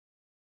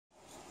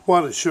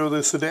want to show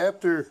this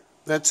adapter.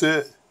 That's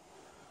it.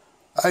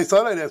 I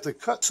thought I'd have to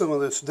cut some of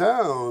this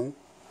down,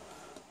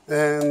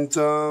 and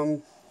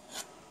no,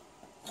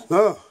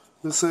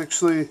 this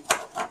actually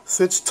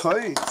fits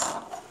tight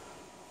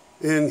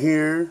in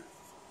here.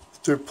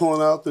 They're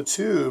pulling out the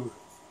tube,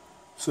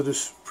 so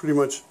this pretty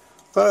much,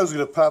 thought I was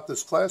going to pop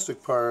this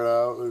plastic part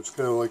out. There's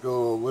kind of like a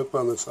little lip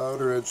on this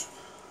outer edge,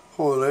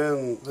 pull it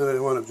in. Then I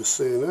wound up just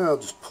saying, I'll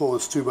just pull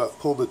this tube out,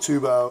 pull the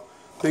tube out.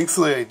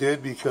 Thankfully I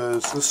did,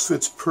 because this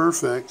fits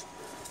perfect,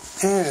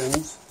 and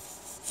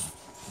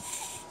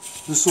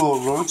this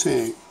will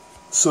rotate.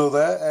 So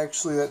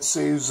that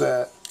saves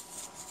that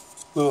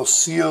little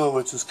seal,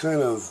 which is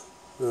kind of,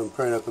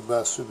 probably not the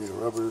best. Should be a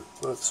rubber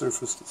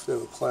surface that's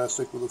kind of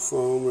plastic with a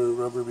foam or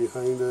rubber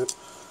behind it.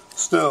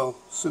 Still,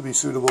 should be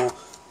suitable.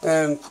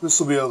 And this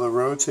will be able to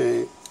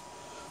rotate.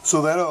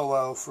 So that'll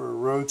allow for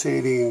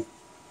rotating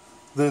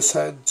this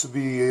head to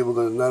be able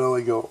to not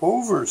only go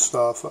over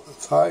stuff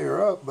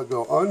higher up, but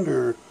go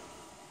under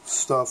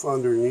stuff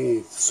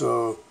underneath.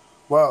 So,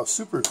 wow,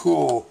 super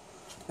cool.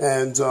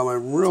 And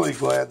I'm really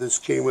glad this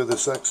came with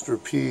this extra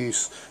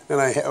piece. And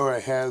I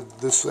had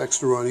this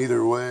extra one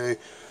either way,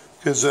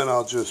 because then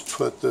I'll just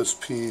put this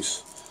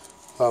piece.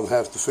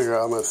 Have to figure out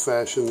how I'm going to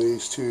fashion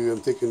these two.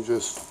 I'm thinking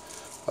just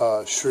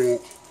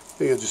shrink. I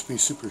think it'd just be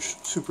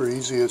super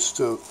easiest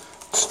to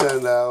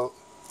extend out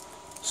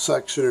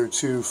section or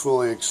two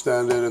fully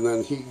extended, and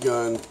then heat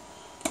gun,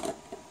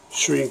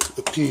 shrink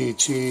the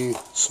PET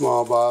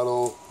small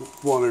bottle,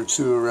 one or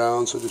two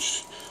around, so it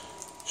just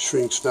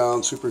shrinks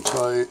down super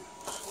tight.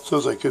 So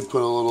as I could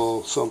put a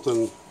little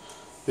something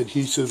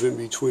adhesive in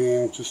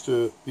between just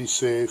to be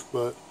safe,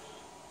 but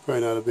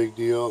probably not a big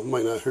deal. It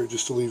might not hurt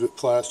just to leave it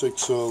plastic,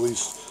 so at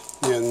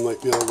least the end might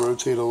be able to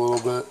rotate a little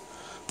bit.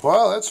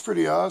 Wow, that's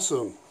pretty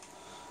awesome.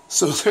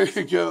 So there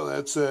you go,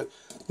 that's it.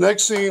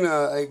 Next thing,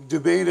 I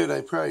debated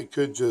I probably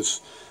could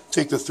just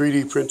take the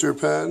 3D printer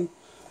pen.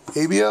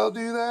 Maybe I'll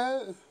do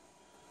that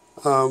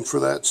for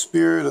that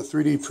spirit of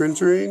 3D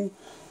printing,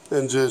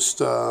 and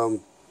just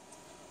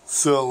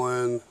fill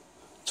in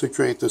to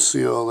create the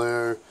seal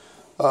there.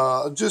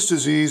 Just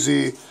as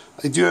easy.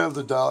 I do have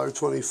the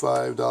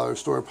 $1.25 dollar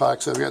store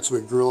epoxy. I've got some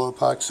Gorilla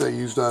epoxy I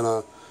used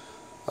on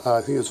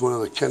I think it's one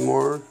of the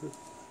Kenmore.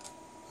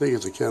 I think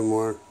it's a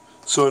Kenmore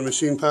sewing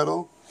machine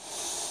pedal.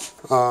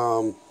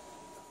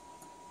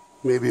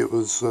 Maybe it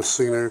was a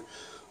Singer,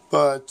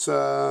 but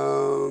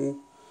either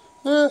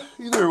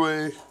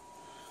way,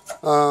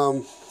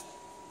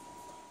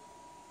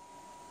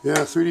 yeah,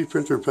 3D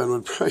printer pen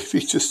would probably be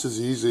just as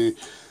easy.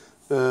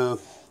 They're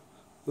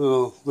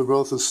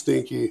both as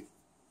stinky.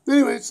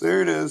 Anyways,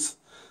 there it is.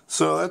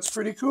 So that's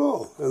pretty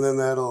cool. And then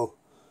that'll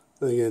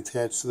get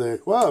attached to there.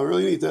 Wow,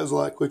 really neat. That was a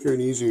lot quicker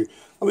and easier.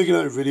 I'll make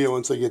another video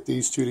once I get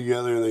these two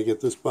together and I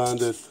get this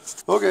bonded.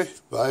 Okay,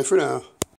 bye for now.